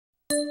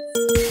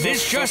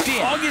Just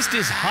in, August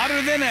is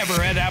hotter than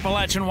ever at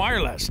Appalachian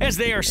Wireless, as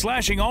they are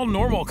slashing all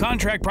normal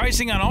contract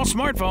pricing on all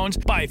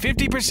smartphones by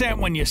 50%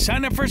 when you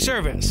sign up for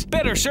service.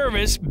 Better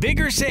service,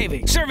 bigger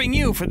savings. Serving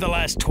you for the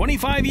last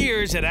 25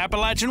 years at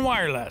Appalachian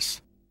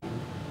Wireless.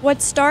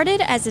 What started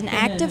as an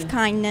act of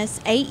kindness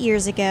 8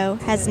 years ago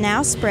has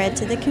now spread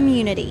to the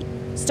community.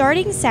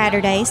 Starting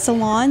Saturday,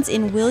 salons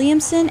in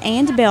Williamson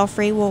and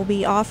Belfry will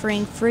be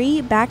offering free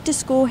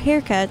back-to-school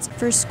haircuts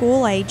for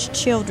school-aged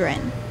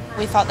children.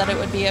 We thought that it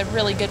would be a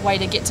really good way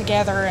to get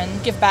together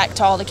and give back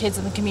to all the kids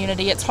in the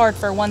community. It's hard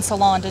for one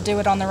salon to do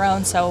it on their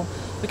own, so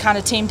we kind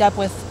of teamed up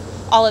with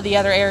all of the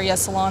other area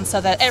salons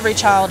so that every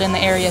child in the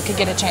area could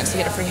get a chance to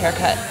get a free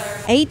haircut.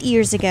 8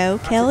 years ago,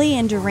 Kelly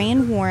and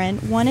Duran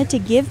Warren wanted to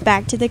give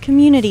back to the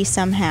community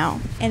somehow,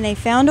 and they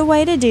found a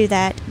way to do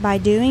that by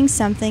doing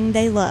something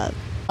they love.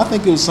 I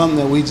think it was something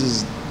that we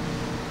just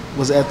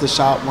was at the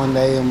shop one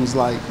day and was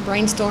like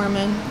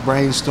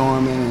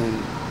brainstorming,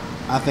 and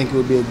I think it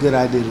would be a good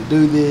idea to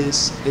do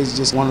this. It's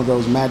just one of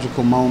those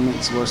magical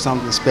moments where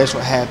something special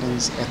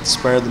happens at the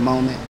spur of the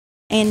moment.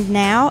 And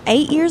now,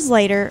 8 years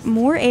later,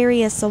 more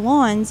area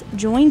salons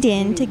joined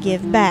in to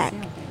give back.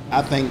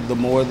 I think the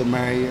more the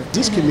merrier.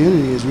 This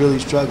community is really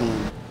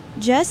struggling.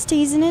 Just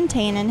Teasin and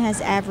Tannen has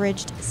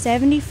averaged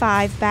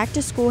 75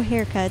 back-to-school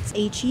haircuts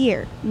each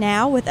year.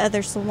 Now, with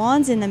other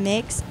salons in the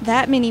mix,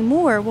 that many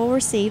more will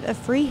receive a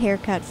free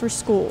haircut for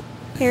school.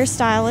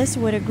 Hairstylists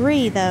would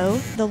agree, though,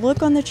 the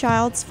look on the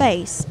child's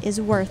face is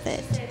worth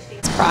it.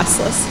 It's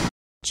priceless.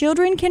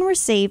 Children can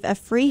receive a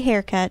free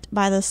haircut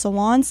by the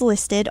salons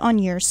listed on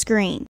your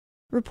screen.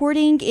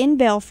 Reporting in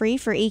Belfry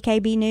for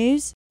EKB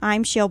News,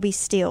 I'm Shelby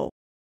Steele.